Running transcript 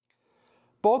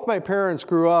Both my parents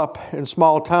grew up in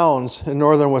small towns in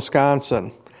northern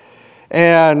Wisconsin.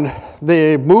 And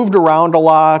they moved around a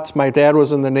lot. My dad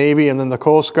was in the Navy and then the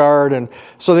Coast Guard. And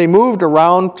so they moved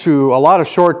around to a lot of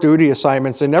short duty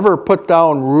assignments. They never put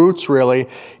down roots, really.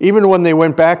 Even when they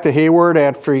went back to Hayward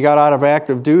after he got out of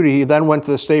active duty, he then went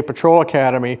to the State Patrol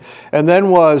Academy and then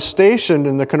was stationed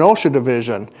in the Kenosha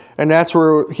Division. And that's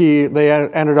where they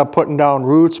ended up putting down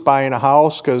roots, buying a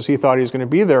house, because he thought he was going to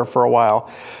be there for a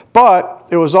while. But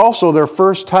it was also their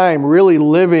first time really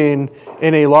living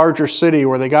in a larger city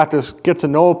where they got to get to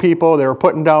know people. They were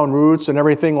putting down roots and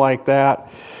everything like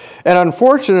that. And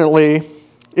unfortunately,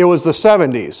 it was the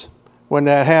 70s when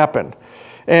that happened.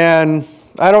 And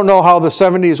I don't know how the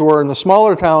 70s were in the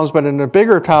smaller towns, but in the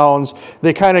bigger towns,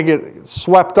 they kind of get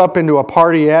swept up into a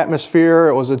party atmosphere.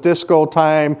 It was a disco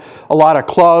time. A lot of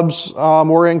clubs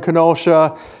were in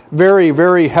Kenosha. Very,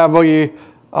 very heavy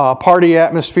party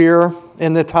atmosphere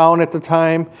in the town at the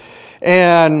time.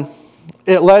 And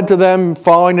it led to them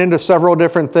falling into several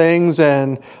different things,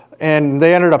 and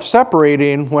they ended up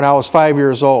separating when I was 5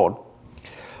 years old.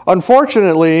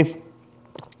 Unfortunately,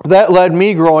 that led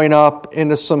me growing up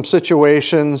into some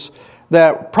situations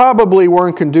that probably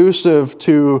weren't conducive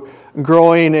to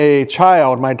growing a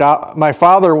child. My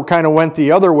father kind of went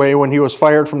the other way when he was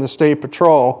fired from the State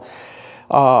Patrol.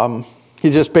 He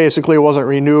just basically wasn't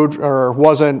renewed or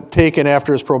wasn't taken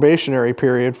after his probationary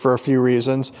period for a few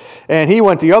reasons. And he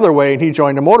went the other way and he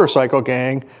joined a motorcycle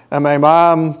gang. And my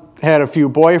mom had a few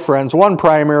boyfriends, one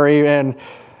primary, and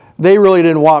they really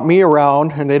didn't want me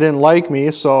around and they didn't like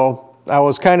me. So I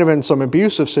was kind of in some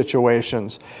abusive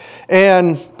situations.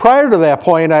 And prior to that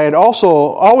point, I had also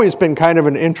always been kind of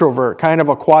an introvert, kind of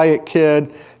a quiet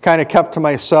kid, kind of kept to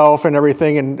myself and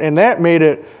everything, and that made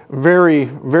it very,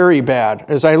 very bad.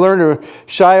 As I learned to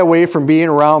shy away from being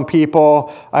around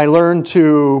people, I learned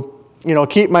to,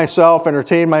 keep myself,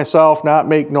 entertain myself, not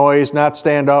make noise, not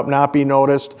stand up, not be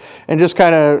noticed, and just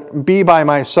kind of be by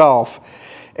myself.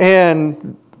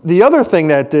 And the other thing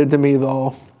that did to me,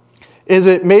 though, is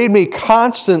it made me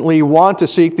constantly want to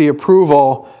seek the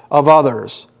approval of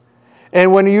others.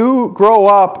 And when you grow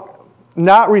up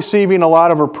not receiving a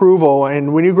lot of approval,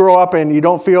 and when you grow up and you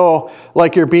don't feel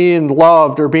like you're being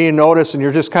loved or being noticed and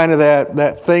you're just kind of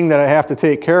that thing that I have to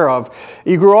take care of,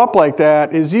 you grow up like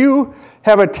that, is you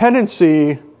have a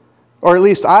tendency, or at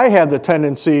least I had the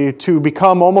tendency, to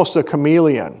become almost a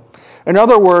chameleon. In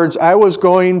other words, I was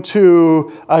going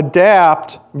to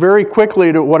adapt very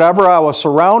quickly to whatever I was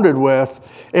surrounded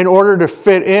with in order to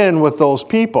fit in with those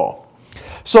people.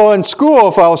 So in school,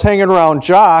 if I was hanging around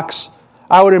jocks,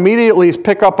 I would immediately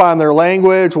pick up on their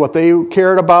language, what they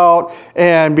cared about,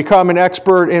 and become an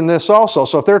expert in this also.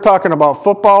 So if they're talking about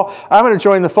football, I'm going to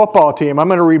join the football team. I'm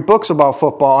going to read books about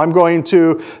football. I'm going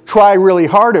to try really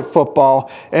hard at football,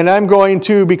 and I'm going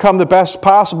to become the best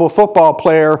possible football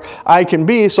player I can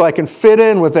be so I can fit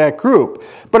in with that group.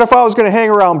 But if I was going to hang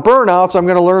around burnouts, I'm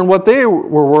going to learn what they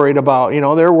were worried about.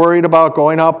 They're worried about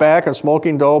going out back and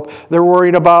smoking dope. They're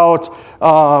worried about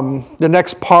the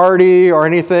next party or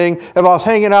anything. If I was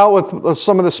hanging out with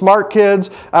some of the smart kids,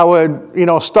 I would,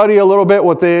 study a little bit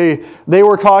what they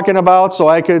were talking about so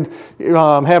I could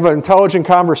have an intelligent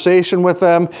conversation with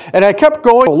them. And I kept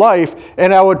going life,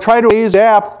 and I would try to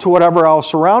adapt to whatever I was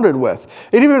surrounded with.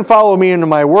 It even followed me into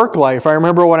my work life. I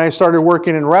remember when I started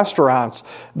working in restaurants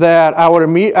that I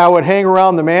would hang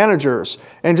around the managers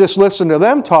and just listen to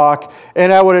them talk,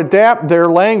 and I would adapt their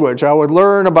language. I would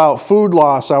learn about food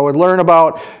loss. I would learn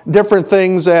about different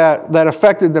things that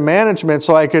affected the management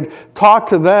so I could talk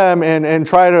to them and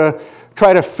try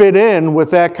to fit in with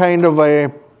that kind of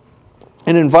an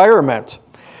environment.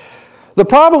 The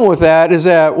problem with that is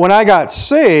that when I got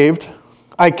saved,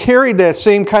 I carried that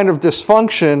same kind of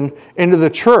dysfunction into the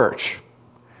church.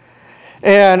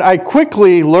 And I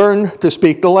quickly learned to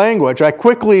speak the language. I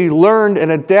quickly learned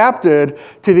and adapted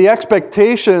to the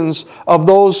expectations of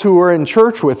those who were in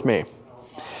church with me.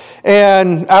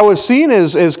 And I was seen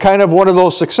as kind of one of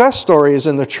those success stories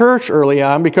in the church early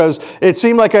on because it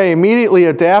seemed like I immediately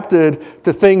adapted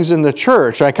to things in the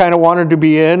church. I kind of wanted to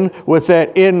be in with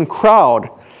that in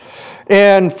crowd.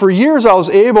 And for years I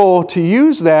was able to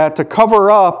use that to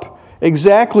cover up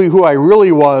exactly who I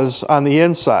really was on the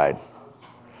inside.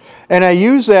 And I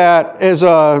use that as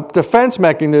a defense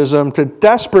mechanism to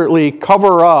desperately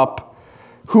cover up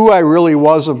who I really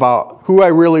was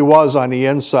on the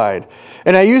inside.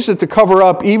 And I used it to cover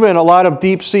up even a lot of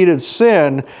deep-seated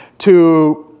sin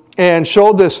and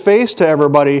showed this face to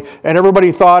everybody, and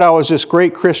everybody thought I was this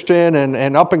great Christian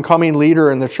and up-and-coming leader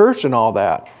in the church and all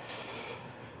that.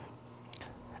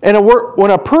 And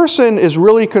when a person is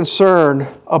really concerned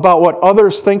about what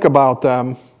others think about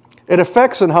them, it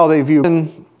affects in how they view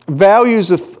and values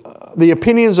the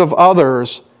opinions of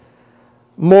others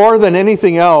more than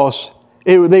anything else.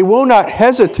 They will not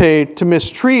hesitate to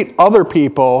mistreat other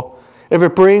people if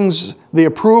it brings the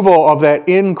approval of that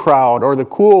in crowd or the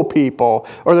cool people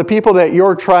or the people that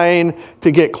you're trying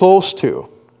to get close to.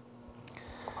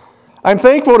 I'm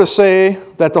thankful to say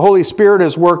that the Holy Spirit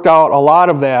has worked out a lot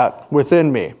of that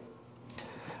within me.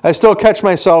 I still catch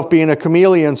myself being a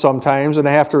chameleon sometimes, and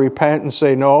I have to repent and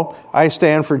say, no, I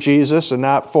stand for Jesus and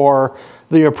not for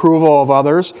the approval of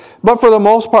others. But for the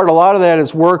most part, a lot of that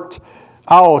has worked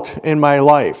out in my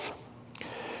life.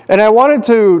 And I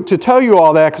wanted to tell you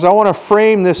all that because I want to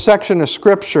frame this section of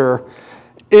Scripture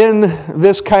in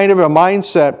this kind of a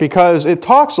mindset because it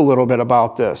talks a little bit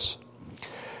about this.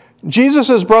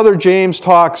 Jesus' brother James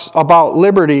talks about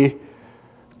liberty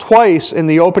twice in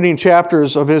the opening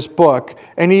chapters of his book,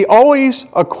 and he always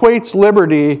equates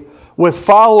liberty with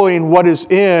following what is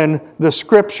in the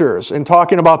Scriptures and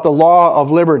talking about the law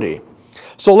of liberty.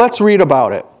 So let's read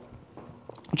about it.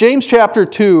 James chapter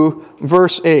 2,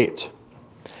 verse 8.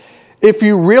 If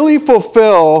you really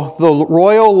fulfill the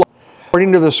royal law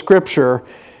according to the Scripture,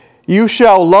 you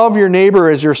shall love your neighbor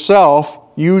as yourself,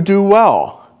 you do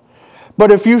well. But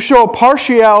if you show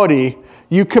partiality,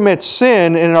 you commit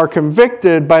sin and are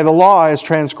convicted by the law as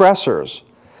transgressors.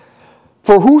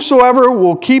 For whosoever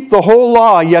will keep the whole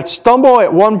law yet stumble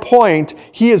at one point,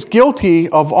 he is guilty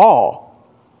of all.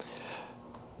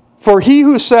 For he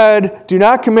who said, do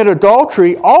not commit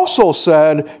adultery, also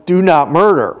said, do not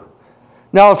murder.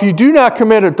 Now if you do not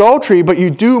commit adultery, but you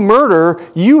do murder,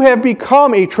 you have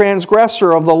become a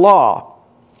transgressor of the law.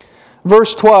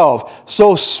 Verse 12,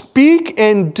 so speak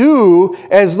and do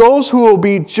as those who will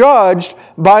be judged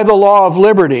by the law of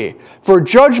liberty. For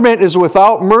judgment is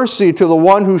without mercy to the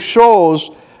one who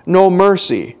shows no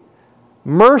mercy.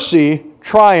 Mercy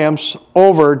triumphs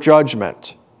over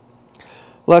judgment.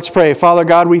 Let's pray. Father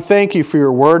God, we thank you for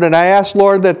your word, and I ask,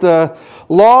 Lord, that the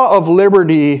law of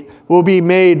liberty will be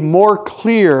made more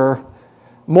clear,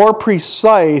 more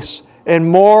precise, and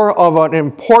more of an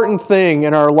important thing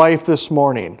in our life this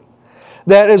morning.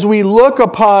 That as we look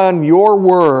upon your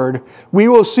word, we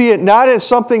will see it not as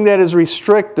something that is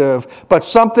restrictive, but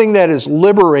something that is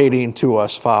liberating to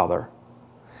us, Father.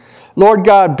 Lord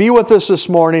God, be with us this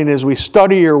morning as we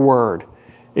study your word.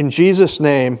 In Jesus'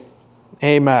 name,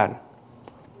 amen.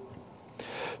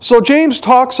 So James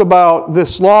talks about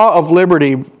this law of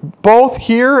liberty both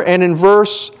here and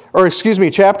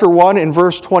in chapter 1 and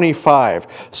verse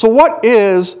 25. So what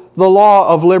is the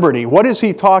law of liberty? What is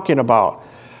he talking about?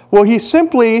 Well, he's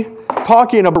simply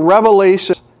talking about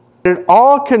Revelation. It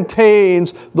all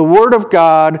contains the Word of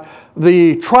God,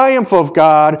 the triumph of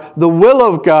God, the will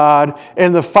of God,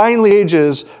 and the final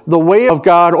ages, the way of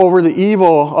God over the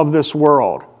evil of this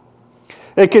world.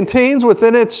 It contains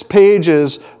within its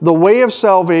pages the way of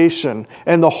salvation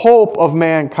and the hope of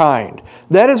mankind.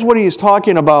 That is what he's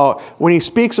talking about when he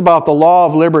speaks about the law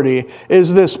of liberty,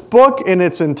 is this book in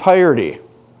its entirety.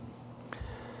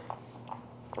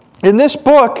 In this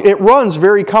book, it runs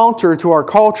very counter to our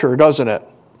culture, doesn't it?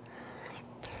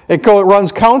 It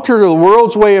runs counter to the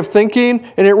world's way of thinking,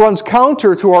 and it runs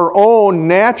counter to our own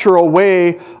natural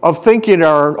way of thinking,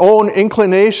 our own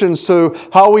inclinations to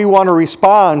how we want to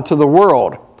respond to the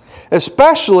world,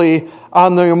 especially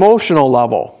on the emotional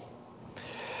level.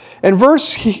 And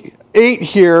verse 8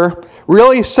 here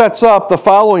really sets up the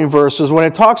following verses when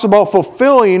it talks about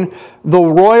fulfilling the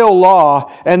royal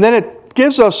law, and then it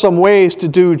gives us some ways to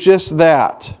do just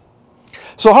that.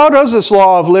 So how does this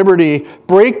law of liberty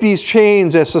break these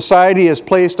chains that society has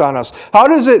placed on us? How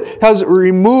does it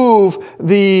remove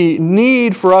the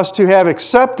need for us to have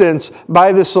acceptance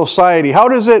by this society? How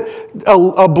does it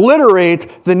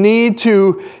obliterate the need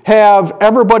to have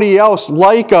everybody else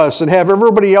like us and have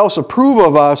everybody else approve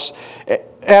of us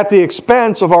at the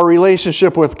expense of our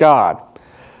relationship with God?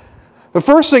 The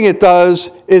first thing it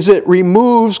does is it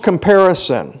removes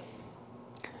comparison.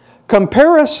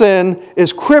 Comparison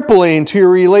is crippling to your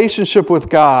relationship with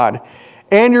God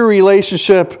and your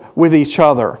relationship with each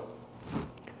other.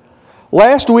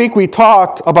 Last week we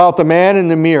talked about the man in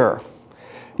the mirror.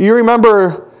 You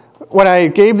remember when I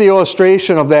gave the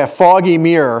illustration of that foggy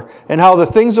mirror and how the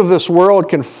things of this world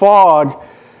can fog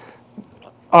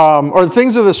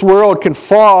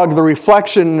the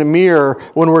reflection in the mirror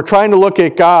when we're trying to look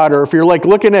at God, or if you're like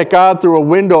looking at God through a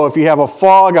window, if you have a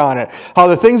fog on it, how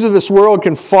the things of this world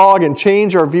can fog and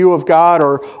change our view of God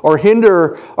or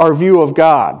hinder our view of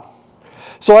God.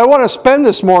 So I want to spend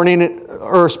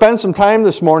some time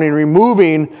this morning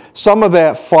removing some of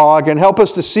that fog and help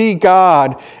us to see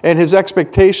God and His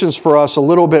expectations for us a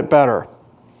little bit better.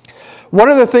 One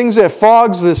of the things that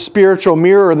fogs this spiritual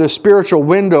mirror, this spiritual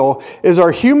window, is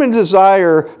our human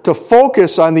desire to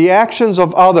focus on the actions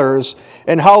of others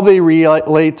and how they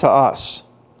relate to us.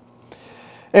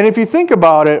 And if you think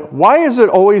about it, why is it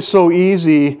always so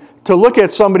easy to look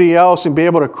at somebody else and be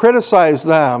able to criticize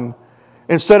them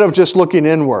instead of just looking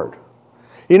inward?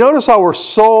 You notice how we're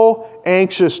so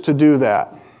anxious to do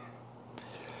that.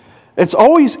 It's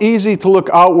always easy to look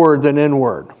outward than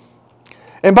inward.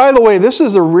 And by the way, this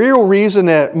is the real reason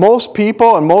that most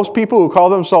people, and most people who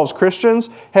call themselves Christians,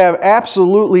 have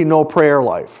absolutely no prayer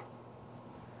life.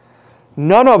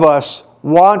 None of us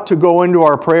want to go into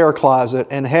our prayer closet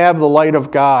and have the light of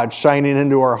God shining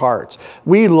into our hearts.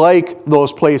 We like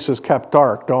those places kept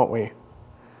dark, don't we?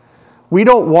 We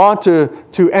don't want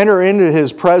to enter into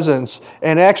His presence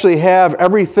and actually have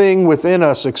everything within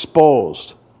us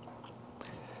exposed.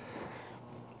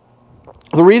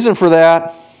 The reason for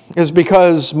that is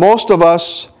because most of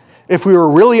us, if we were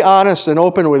really honest and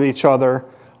open with each other,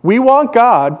 we want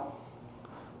God.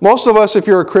 Most of us, if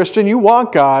you're a Christian, you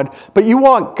want God, but you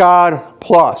want God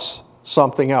plus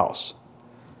something else.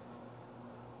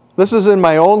 This is in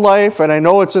my own life, and I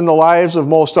know it's in the lives of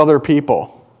most other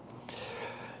people.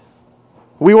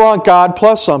 We want God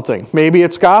plus something. Maybe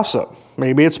it's gossip.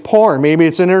 Maybe it's porn. Maybe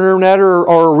it's an internet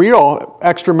or a real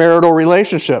extramarital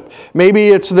relationship. Maybe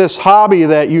it's this hobby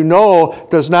that you know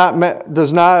does not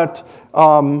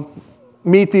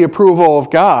meet the approval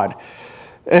of God.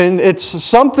 And it's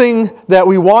something that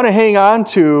we want to hang on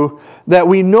to that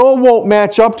we know won't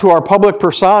match up to our public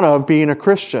persona of being a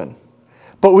Christian.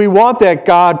 But we want that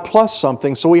God plus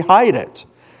something, so we hide it.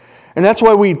 And that's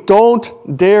why we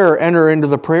don't dare enter into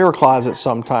the prayer closet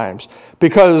sometimes,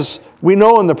 because we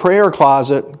know in the prayer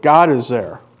closet, God is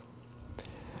there.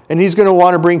 And He's going to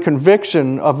want to bring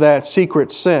conviction of that secret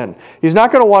sin. He's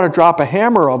not going to want to drop a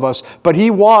hammer of us, but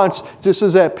He wants, just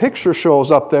as that picture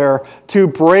shows up there, to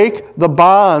break the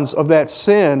bonds of that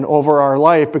sin over our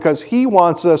life, because He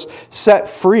wants us set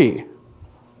free.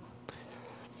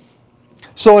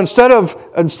 So instead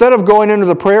of going into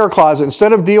the prayer closet,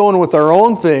 instead of dealing with our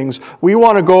own things, we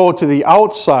want to go to the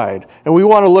outside, and we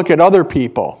want to look at other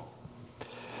people.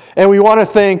 And we want to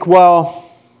think, well,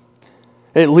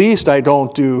 at least I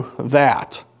don't do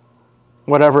that,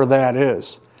 whatever that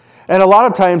is. And a lot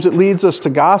of times it leads us to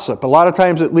gossip. A lot of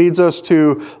times it leads us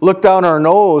to look down our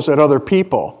nose at other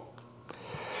people.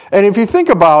 And if you think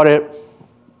about it,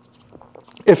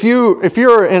 if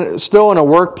you're still in a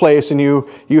workplace and you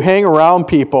hang around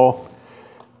people,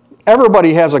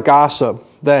 everybody has a gossip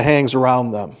that hangs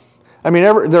around them. I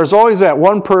mean, there's always that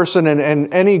one person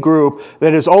in any group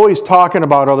that is always talking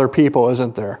about other people,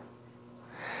 isn't there?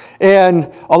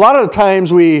 And a lot of the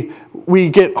times we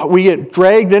get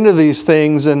dragged into these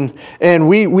things and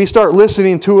we start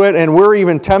listening to it, and we're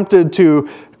even tempted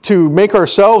to make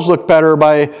ourselves look better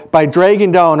by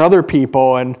dragging down other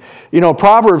people. And,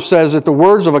 Proverbs says that the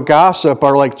words of a gossip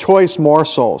are like choice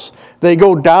morsels. They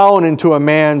go down into a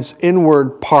man's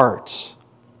inward parts.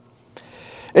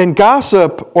 And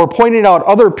gossip, or pointing out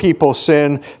other people's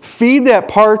sin, feed that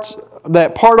part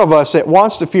of us that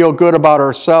wants to feel good about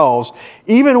ourselves,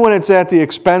 even when it's at the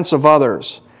expense of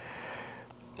others.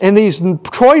 And these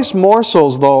choice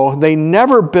morsels, though, they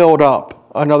never build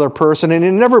up another person, and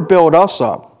they never build us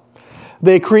up.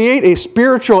 They create a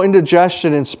spiritual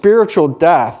indigestion and spiritual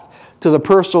death to the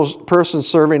person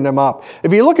serving them up.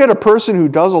 If you look at a person who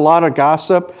does a lot of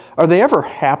gossip, are they ever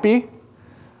happy?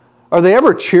 Are they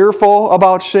ever cheerful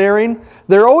about sharing?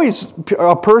 They're always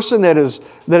a person that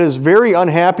is very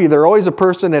unhappy. They're always a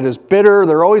person that is bitter.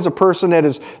 They're always a person that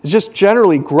is just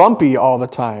generally grumpy all the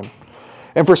time.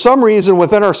 And for some reason,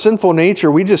 within our sinful nature,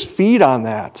 we just feed on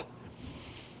that.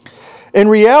 In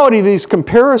reality, these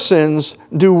comparisons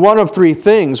do one of three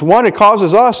things. One, it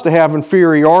causes us to have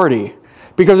inferiority,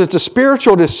 because it's a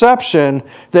spiritual deception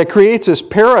that creates this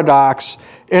paradox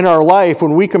in our life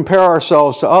when we compare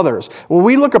ourselves to others. When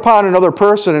we look upon another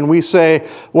person and we say,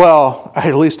 well,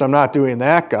 at least I'm not doing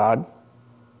that, God.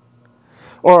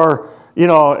 Or,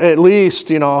 at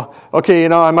least, okay,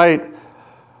 I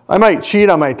might cheat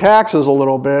on my taxes a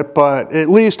little bit, but at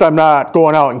least I'm not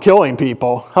going out and killing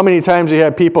people. How many times do you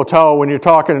have people tell when you're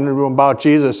talking to them about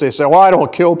Jesus, they say, well, I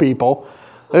don't kill people.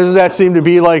 Doesn't that seem to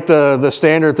be like the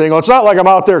standard thing? Well, it's not like I'm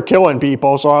out there killing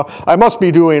people, so I must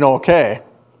be doing okay.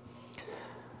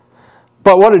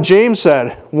 But what did James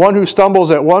said? One who stumbles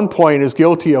at one point is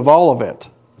guilty of all of it.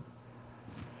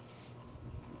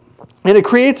 And it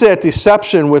creates that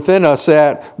deception within us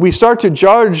that we start to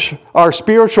judge our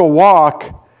spiritual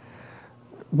walk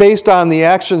based on the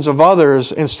actions of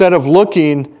others instead of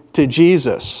looking to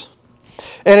Jesus.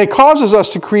 And it causes us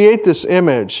to create this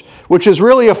image, which is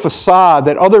really a facade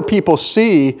that other people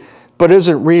see but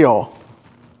isn't real.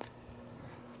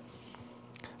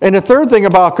 And the third thing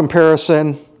about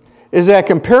comparison is that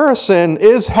comparison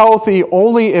is healthy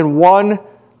only in one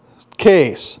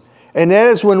case, and that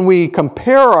is when we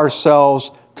compare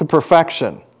ourselves to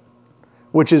perfection,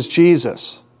 which is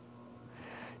Jesus.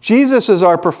 Jesus is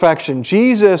our perfection.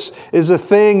 Jesus is the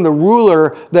thing, the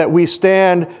ruler that we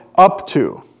stand up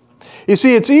to. You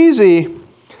see, it's easy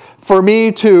for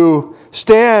me to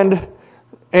stand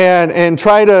and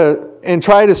try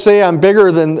to say I'm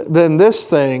bigger than this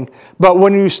thing, but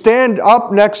when you stand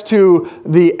up next to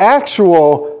the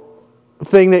actual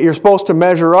thing that you're supposed to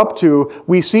measure up to,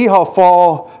 we see how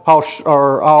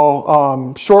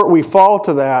short we fall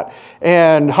to that,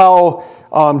 and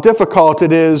how difficult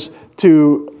it is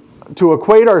to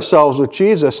equate ourselves with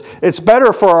Jesus. It's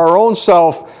better for our own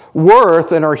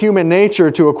self-worth and our human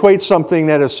nature to equate something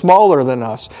that is smaller than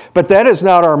us. But that is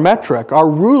not our metric. Our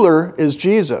ruler is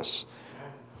Jesus.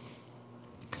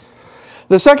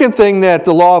 The second thing that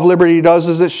the law of liberty does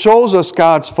is it shows us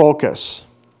God's focus.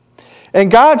 And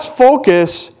God's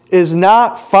focus is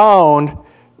not found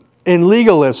in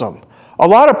legalism. A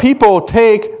lot of people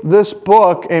take this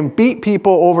book and beat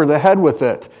people over the head with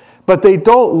it, but they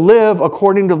don't live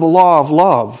according to the law of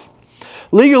love.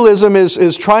 Legalism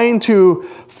is trying to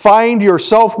find your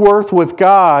self-worth with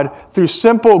God through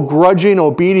simple, grudging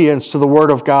obedience to the Word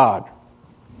of God.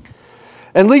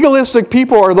 And legalistic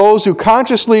people are those who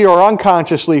consciously or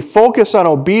unconsciously focus on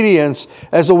obedience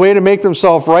as a way to make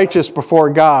themselves righteous before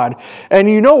God. And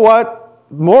you know what?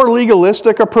 The more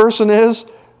legalistic a person is,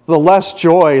 the less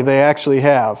joy they actually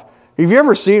have. Have you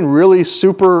ever seen really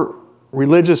super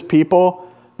religious people?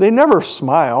 They never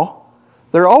smile.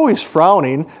 They're always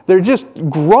frowning. They're just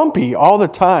grumpy all the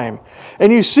time.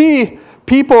 And you see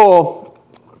people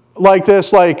like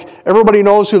this, like everybody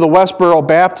knows who the Westboro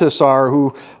Baptists are,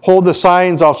 who hold the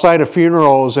signs outside of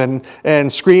funerals and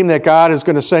scream that God is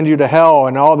going to send you to hell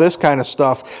and all this kind of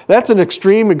stuff. That's an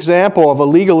extreme example of a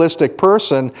legalistic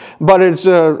person, but it's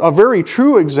a very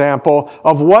true example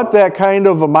of what that kind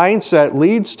of a mindset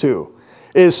leads to,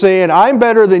 is saying, I'm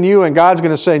better than you and God's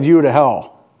going to send you to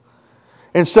hell.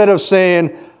 Instead of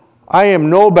saying, I am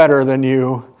no better than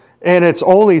you, and it's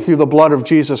only through the blood of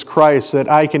Jesus Christ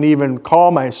that I can even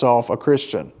call myself a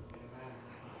Christian.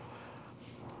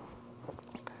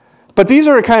 But these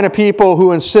are the kind of people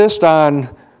who insist on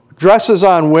dresses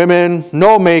on women,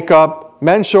 no makeup,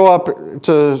 men show up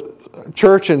to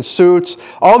church in suits,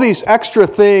 all these extra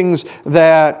things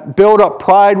that build up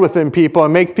pride within people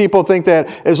and make people think that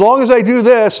as long as I do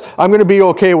this, I'm going to be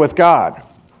okay with God.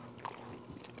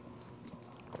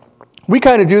 We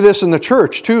kind of do this in the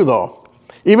church too, though.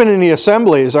 Even in the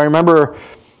assemblies, I remember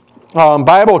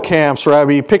Bible camps where I'd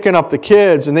be picking up the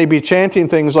kids and they'd be chanting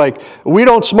things like, we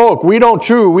don't smoke, we don't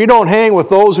chew, we don't hang with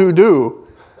those who do.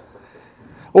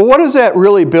 Well, what does that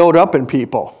really build up in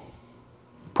people?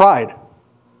 Pride.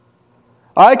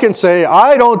 I can say,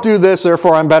 I don't do this,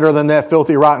 therefore I'm better than that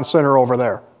filthy, rotten sinner over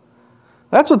there.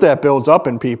 That's what that builds up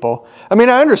in people. I mean,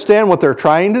 I understand what they're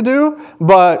trying to do,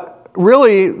 but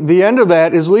really the end of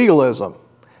that is legalism.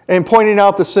 And pointing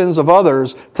out the sins of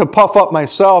others to puff up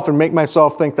myself and make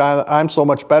myself think that I'm so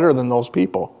much better than those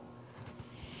people.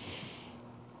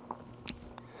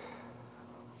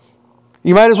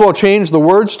 You might as well change the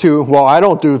words to, well, I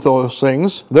don't do those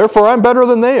things, therefore I'm better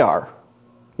than they are.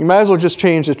 You might as well just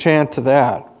change the chant to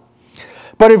that.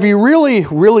 But if you really,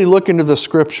 really look into the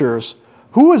Scriptures,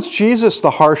 who was Jesus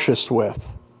the harshest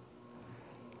with?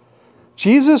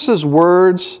 Jesus'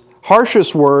 words,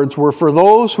 harshest words, were for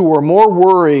those who were more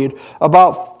worried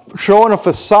about showing a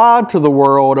facade to the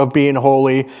world of being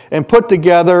holy and put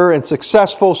together and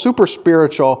successful, super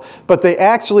spiritual, but they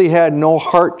actually had no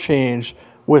heart change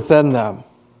within them.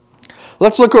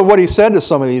 Let's look at what he said to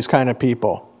some of these kind of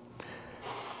people.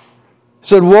 He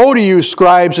said, woe to you,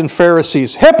 scribes and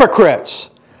Pharisees,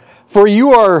 hypocrites! For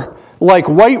you are like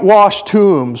whitewashed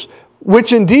tombs,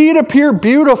 which indeed appear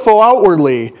beautiful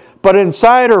outwardly, but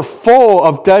inside are full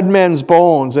of dead men's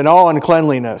bones and all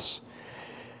uncleanliness.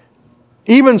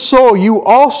 Even so, you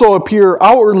also appear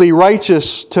outwardly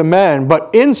righteous to men,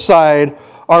 but inside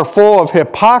are full of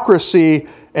hypocrisy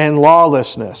and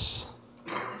lawlessness.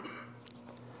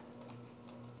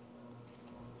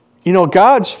 You know,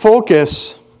 God's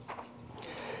focus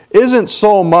isn't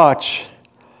so much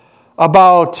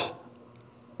about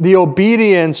the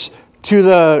obedience to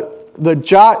the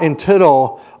jot and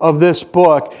tittle of this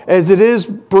book as it is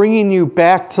bringing you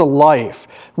back to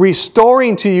life,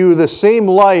 restoring to you the same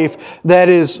life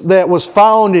that was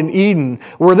found in Eden,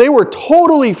 where they were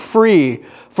totally free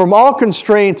from all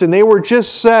constraints, and they were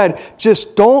just said,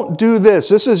 just don't do this.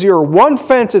 This is your one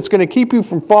fence that's going to keep you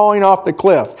from falling off the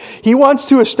cliff. He wants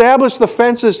to establish the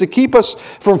fences to keep us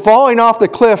from falling off the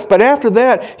cliff, but after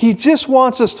that, he just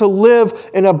wants us to live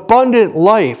an abundant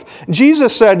life.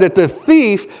 Jesus said that the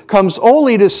thief comes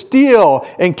only to steal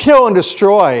and kill and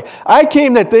destroy. I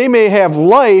came that they may have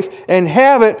life and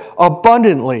have it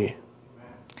abundantly.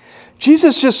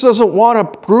 Jesus just doesn't want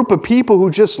a group of people who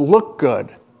just look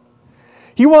good.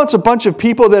 He wants a bunch of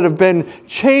people that have been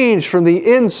changed from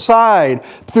the inside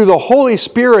through the Holy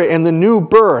Spirit and the new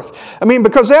birth. I mean,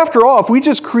 because after all, if we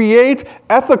just create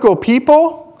ethical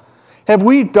people, have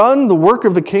we done the work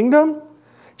of the kingdom?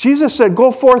 Jesus said,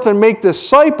 go forth and make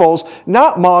disciples,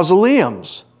 not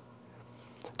mausoleums.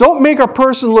 Don't make a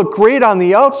person look great on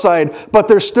the outside, but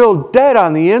they're still dead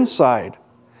on the inside.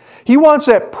 He wants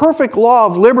that perfect law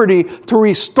of liberty to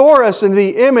restore us into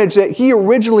the image that He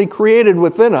originally created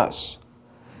within us.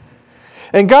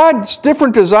 And God's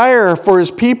different desire for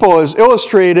His people is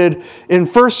illustrated in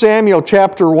 1 Samuel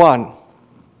chapter 1.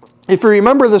 If you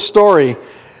remember the story,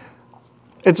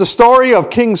 it's a story of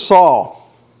King Saul.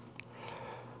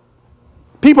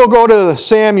 People go to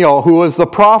Samuel, who was the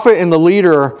prophet and the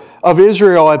leader of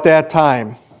Israel at that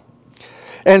time,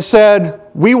 and said,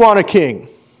 we want a king.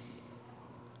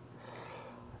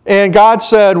 And God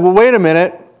said, well, wait a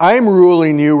minute, I'm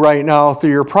ruling you right now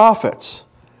through your prophets.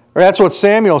 Or that's what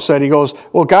Samuel said. He goes,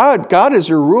 well, God is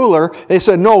your ruler. They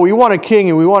said, no, we want a king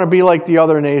and we want to be like the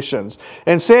other nations.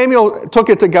 And Samuel took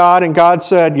it to God, and God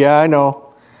said, yeah, I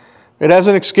know. It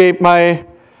hasn't escaped my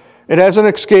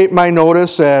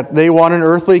notice that they want an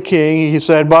earthly king. He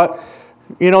said, but,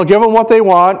 give them what they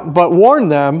want, but warn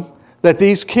them that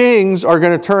these kings are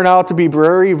going to turn out to be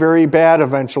very, very bad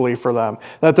eventually for them.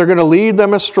 That they're going to lead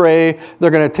them astray.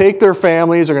 They're going to take their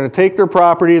families. They're going to take their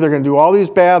property. They're going to do all these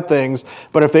bad things.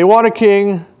 But if they want a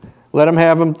king, let them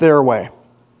have him their way.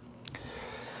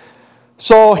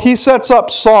 So he sets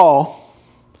up Saul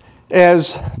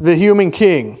as the human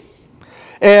king.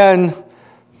 And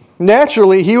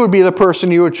naturally, he would be the person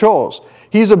you would choose.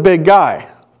 He's a big guy.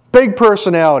 Big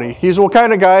personality. He's the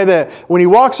kind of guy that when he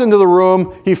walks into the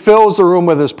room, he fills the room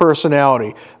with his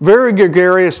personality. Very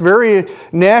gregarious, very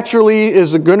naturally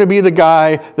is going to be the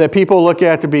guy that people look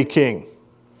at to be king.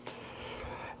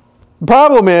 The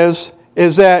problem is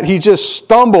that he just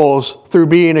stumbles through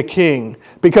being a king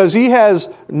because he has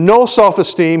no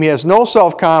self-esteem, he has no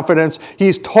self-confidence,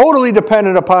 he's totally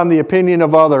dependent upon the opinion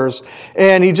of others,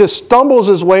 and he just stumbles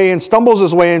his way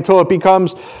until it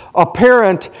becomes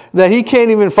apparent that he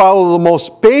can't even follow the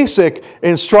most basic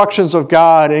instructions of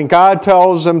God. And God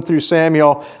tells him through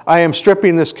Samuel, I am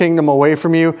stripping this kingdom away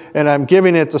from you and I'm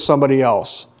giving it to somebody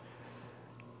else.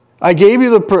 I gave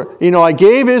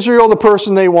Israel the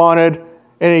person they wanted,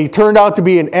 and he turned out to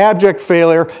be an abject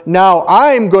failure. Now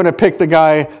I'm going to pick the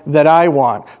guy that I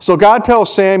want. So God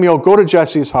tells Samuel, go to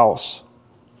Jesse's house.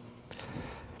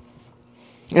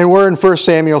 And we're in 1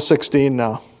 Samuel 16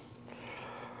 now.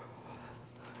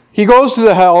 He goes to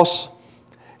the house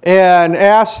and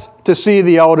asks to see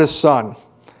the eldest son.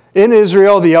 In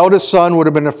Israel, the eldest son would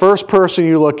have been the first person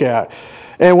you look at.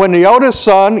 And when the eldest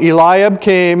son, Eliab,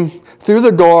 came through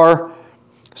the door,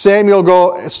 Samuel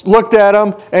looked at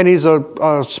him, and he's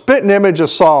a spitting image of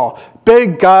Saul.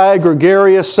 Big guy,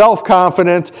 gregarious,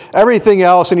 self-confident, everything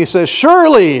else. And he says,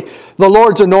 surely the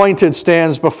Lord's anointed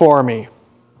stands before me.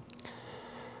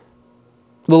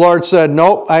 The Lord said,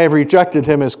 nope, I have rejected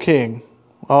him as king.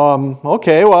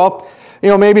 Okay, well,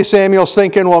 maybe Samuel's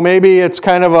thinking, well, maybe it's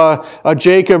kind of a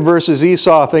Jacob versus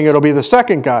Esau thing. It'll be the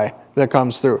second guy that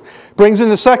comes through. Brings in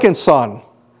the second son.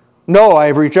 No, I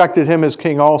have rejected him as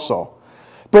king also.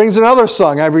 Brings another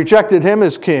son. I've rejected him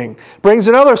as king. Brings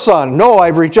another son. No,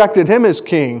 I've rejected him as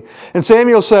king. And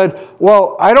Samuel said,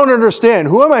 well, I don't understand.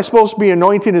 Who am I supposed to be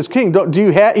anointing as king? Do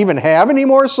you even have any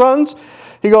more sons?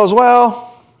 He goes,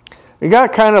 well, we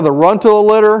got kind of the runt of the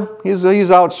litter.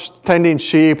 He's out tending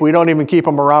sheep. We don't even keep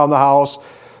him around the house.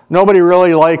 Nobody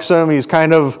really likes him. He's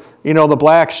kind of, the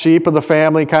black sheep of the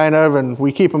family kind of, and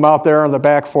we keep him out there on the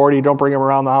back 40. Don't bring him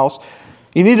around the house.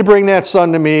 You need to bring that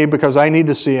son to me because I need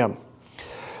to see him.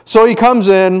 So he comes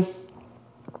in,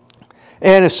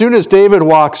 and as soon as David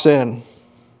walks in,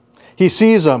 he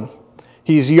sees him.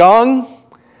 He's young,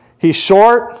 he's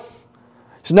short,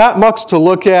 he's not much to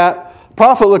look at. The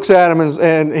prophet looks at him,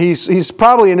 and he's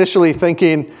probably initially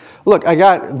thinking, look, I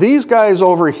got these guys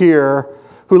over here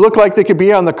who look like they could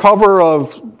be on the cover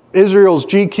of Israel's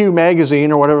GQ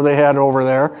magazine or whatever they had over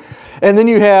there. And then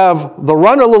you have the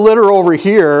run of the litter over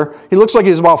here. He looks like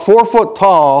he's about 4 foot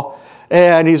tall.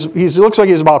 and he looks like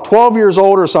he's about 12 years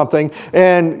old or something,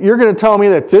 and you're going to tell me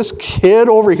that this kid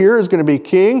over here is going to be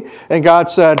king? And God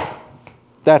said,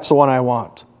 that's the one I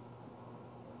want.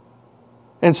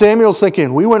 And Samuel's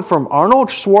thinking, we went from Arnold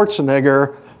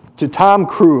Schwarzenegger to Tom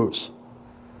Cruise.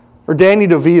 Or Danny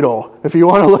DeVito, if you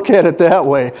want to look at it that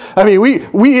way. I mean,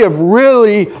 we have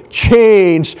really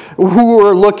changed who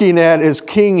we're looking at as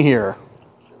king here.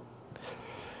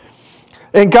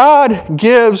 And God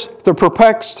gives the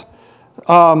perplexed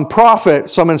prophet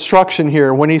some instruction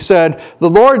here when he said, the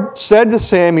Lord said to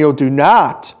Samuel, do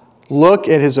not look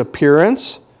at his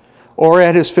appearance or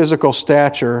at his physical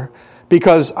stature,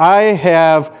 because I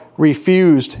have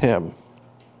refused him.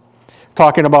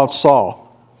 Talking about Saul.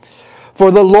 For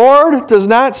the Lord does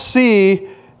not see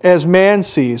as man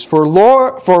sees.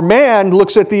 For man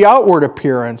looks at the outward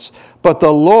appearance, but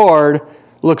the Lord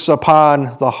looks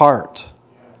upon the heart.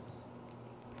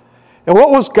 And what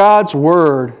was God's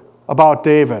word about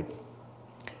David?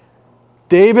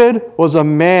 David was a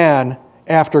man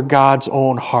after God's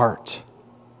own heart.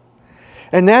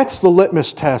 And that's the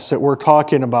litmus test that we're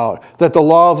talking about, that the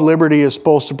law of liberty is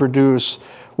supposed to produce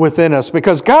within us.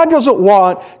 Because God doesn't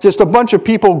want just a bunch of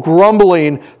people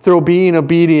grumbling through being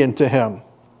obedient to Him.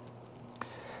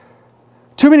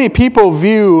 Too many people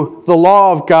view the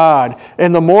law of God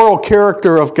and the moral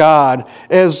character of God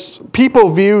as people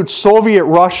viewed Soviet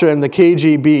Russia and the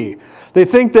KGB. They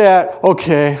think that,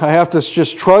 okay, I have to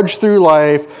just trudge through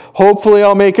life. Hopefully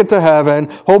I'll make it to heaven.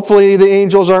 Hopefully the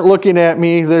angels aren't looking at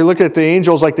me. They look at the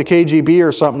angels like the KGB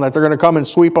or something, that they're going to come and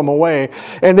sweep them away.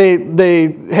 And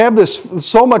they have this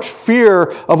so much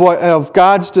fear of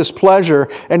God's displeasure.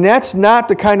 And that's not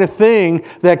the kind of thing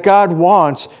that God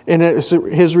wants in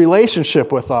His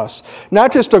relationship with us.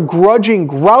 Not just a grudging,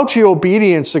 grouchy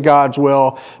obedience to God's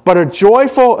will, but a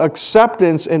joyful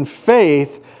acceptance and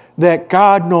faith that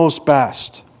God knows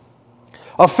best.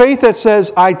 A faith that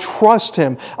says, I trust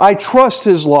Him. I trust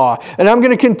His law. And I'm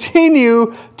going to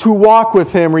continue to walk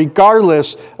with Him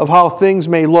regardless of how things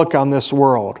may look on this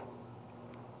world.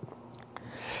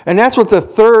 And that's what the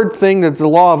third thing that the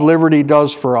law of liberty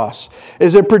does for us,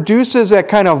 is it produces that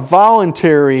kind of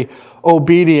voluntary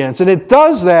obedience. And it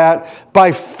does that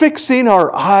by fixing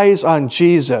our eyes on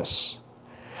Jesus.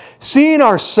 Seeing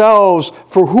ourselves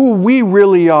for who we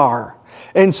really are.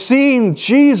 And seeing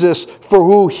Jesus for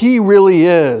who He really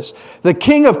is. The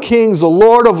King of Kings, the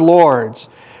Lord of Lords.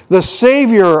 The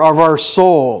Savior of our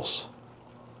souls.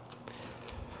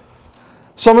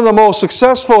 Some of the most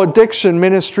successful addiction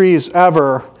ministries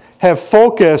ever have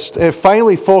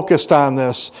finally focused on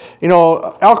this. You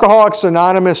know, Alcoholics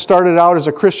Anonymous started out as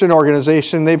a Christian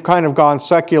organization. They've kind of gone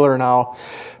secular now.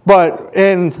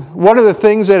 And one of the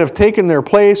things that have taken their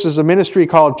place is a ministry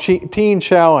called Teen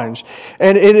Challenge.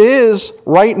 And it is,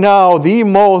 right now, the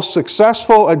most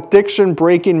successful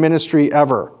addiction-breaking ministry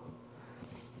ever.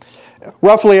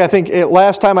 Roughly, I think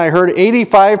last time I heard,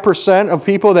 85% of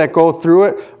people that go through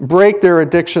it break their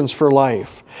addictions for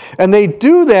life. And they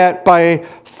do that by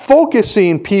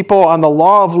focusing people on the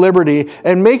law of liberty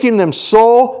and making them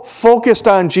so focused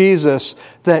on Jesus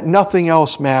that nothing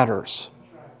else matters.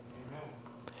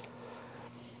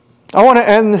 I want to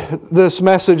end this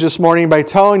message this morning by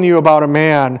telling you about a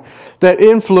man that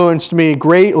influenced me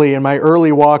greatly in my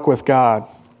early walk with God.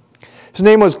 His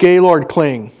name was Gaylord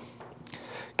Kling.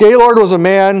 Gaylord was a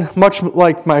man much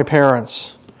like my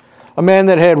parents, a man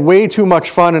that had way too much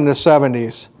fun in the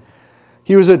 70s.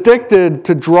 He was addicted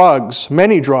to drugs,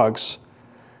 many drugs,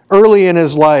 early in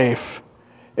his life,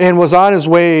 and was on his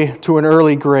way to an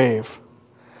early grave.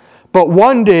 But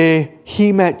one day,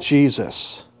 he met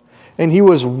Jesus. And he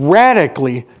was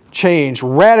radically changed,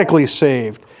 radically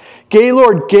saved.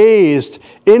 Gaylord gazed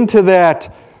into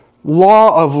that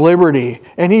law of liberty,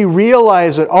 and he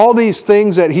realized that all these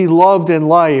things that he loved in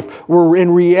life were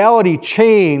in reality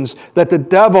chains that the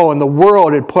devil and the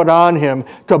world had put on him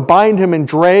to bind him and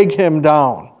drag him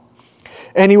down.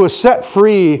 And he was set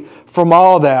free from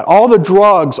all that. All the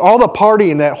drugs, all the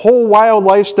partying, that whole wild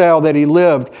lifestyle that he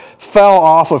lived fell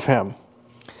off of him.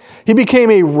 He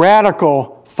became a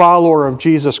radical follower of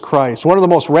Jesus Christ, one of the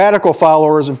most radical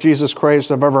followers of Jesus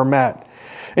Christ I've ever met.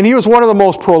 And he was one of the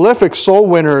most prolific soul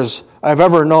winners I've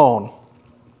ever known.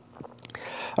 I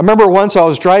remember once I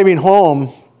was driving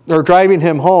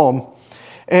him home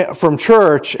from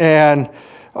church, and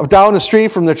down the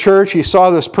street from the church, he saw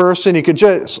this person. He could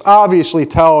just obviously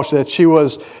tell that she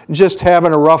was just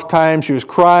having a rough time. She was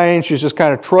crying. She was just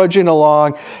kind of trudging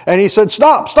along. And he said,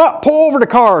 stop, pull over the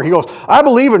car. He goes, I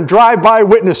believe in drive-by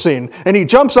witnessing. And he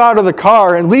jumps out of the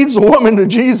car and leads the woman to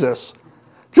Jesus.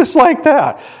 Just like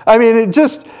that. I mean,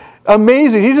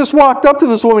 Amazing. He just walked up to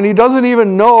this woman he doesn't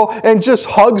even know and just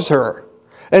hugs her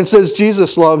and says,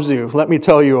 Jesus loves you. Let me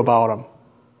tell you about him.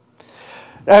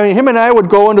 I mean, him and I would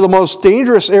go into the most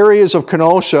dangerous areas of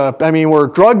Kenosha. I mean, where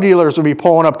drug dealers would be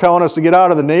pulling up telling us to get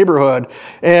out of the neighborhood.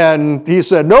 And he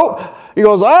said, nope. He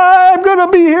goes, I'm going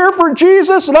to be here for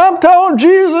Jesus, and I'm telling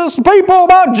people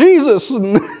about Jesus.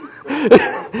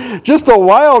 Just a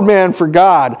wild man for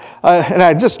God. And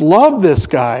I just love this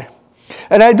guy.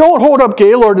 And I don't hold up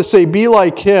Gaylord to say, be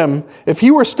like him. If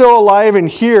he were still alive and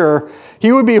here,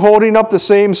 he would be holding up the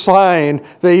same sign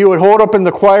that he would hold up in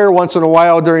the choir once in a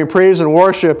while during praise and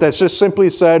worship that's just simply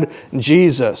said,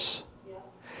 Jesus.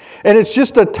 And it's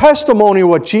just a testimony of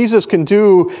what Jesus can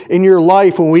do in your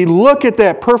life when we look at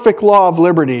that perfect law of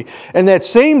liberty. And that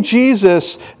same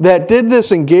Jesus that did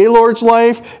this in Gaylord's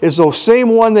life is the same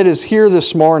one that is here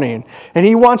this morning. And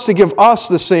he wants to give us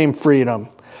the same freedom,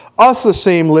 us the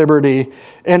same liberty,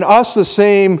 and us the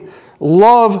same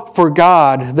love for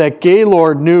God that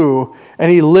Gaylord knew,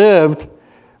 and he lived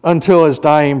until his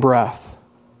dying breath.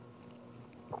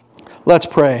 Let's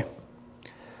pray.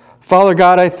 Father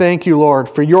God, I thank you, Lord,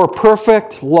 for your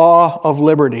perfect law of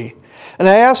liberty. And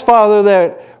I ask, Father,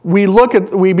 that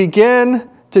we begin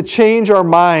to change our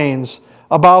minds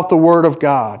about the Word of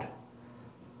God.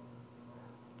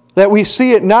 That we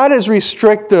see it not as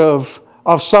restrictive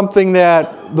of something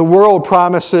that the world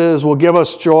promises will give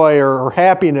us joy or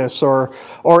happiness or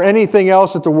anything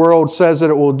else that the world says that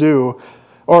it will do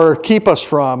or keep us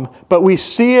from, but we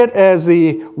see it as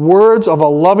the words of a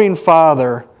loving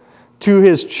Father to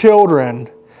his children,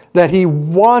 that he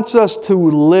wants us to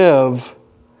live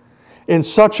in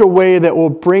such a way that will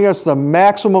bring us the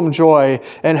maximum joy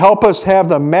and help us have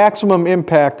the maximum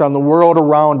impact on the world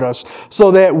around us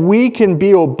so that we can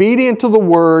be obedient to the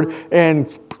Word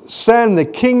and send the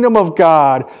kingdom of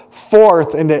God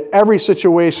forth into every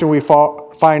situation we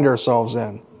find ourselves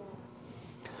in.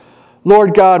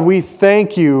 Lord God, we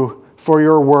thank you for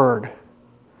your Word.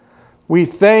 We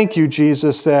thank you,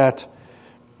 Jesus, that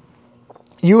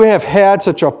you have had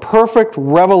such a perfect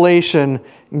revelation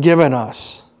given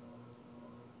us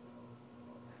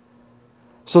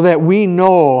so that we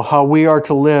know how we are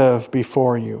to live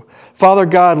before you. Father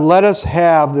God, let us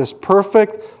have this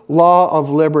perfect law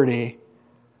of liberty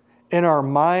in our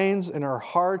minds, in our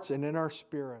hearts, and in our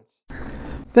spirits.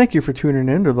 Thank you for tuning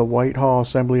in to the Whitehall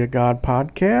Assembly of God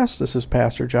podcast. This is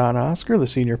Pastor John Oscar, the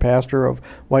senior pastor of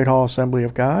Whitehall Assembly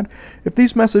of God. If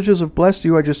these messages have blessed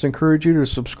you, I just encourage you to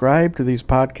subscribe to these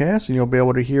podcasts, and you'll be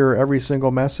able to hear every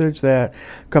single message that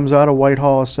comes out of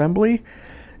Whitehall Assembly.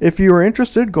 If you are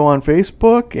interested, go on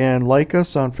Facebook and like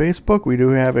us on Facebook. We do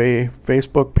have a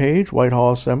Facebook page,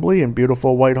 Whitehall Assembly, in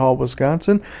beautiful Whitehall,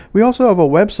 Wisconsin. We also have a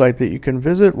website that you can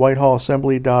visit,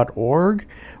 whitehallassembly.org,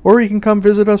 or you can come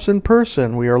visit us in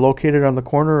person. We are located on the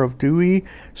corner of Dewey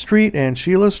Street and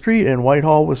Sheila Street in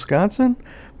Whitehall, Wisconsin.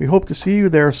 We hope to see you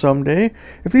there someday.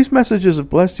 If these messages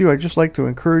have blessed you, I'd just like to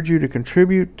encourage you to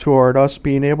contribute toward us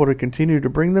being able to continue to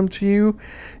bring them to you.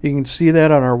 You can see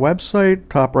that on our website,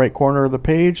 top right corner of the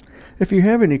page. If you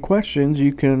have any questions,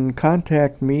 you can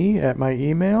contact me at my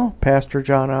email,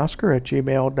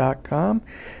 pastorjohnoscar@gmail.com.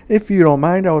 If you don't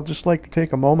mind, I would just like to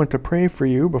take a moment to pray for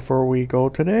you before we go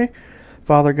today.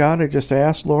 Father God, I just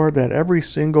ask, Lord, that every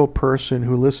single person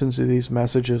who listens to these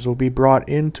messages will be brought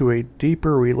into a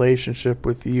deeper relationship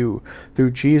with you through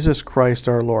Jesus Christ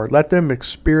our Lord. Let them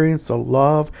experience the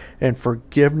love and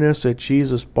forgiveness that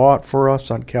Jesus bought for us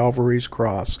on Calvary's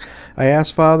cross. I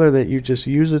ask, Father, that you just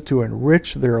use it to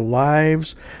enrich their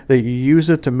lives, that you use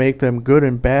it to make them good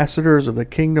ambassadors of the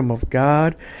kingdom of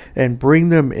God, and bring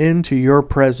them into your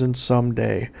presence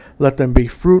someday. Let them be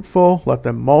fruitful, let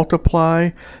them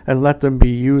multiply, and let them be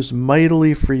used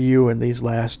mightily for you in these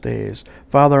last days.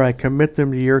 Father, I commit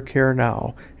them to your care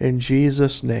now. In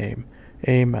Jesus' name,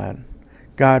 amen.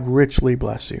 God richly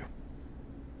bless you.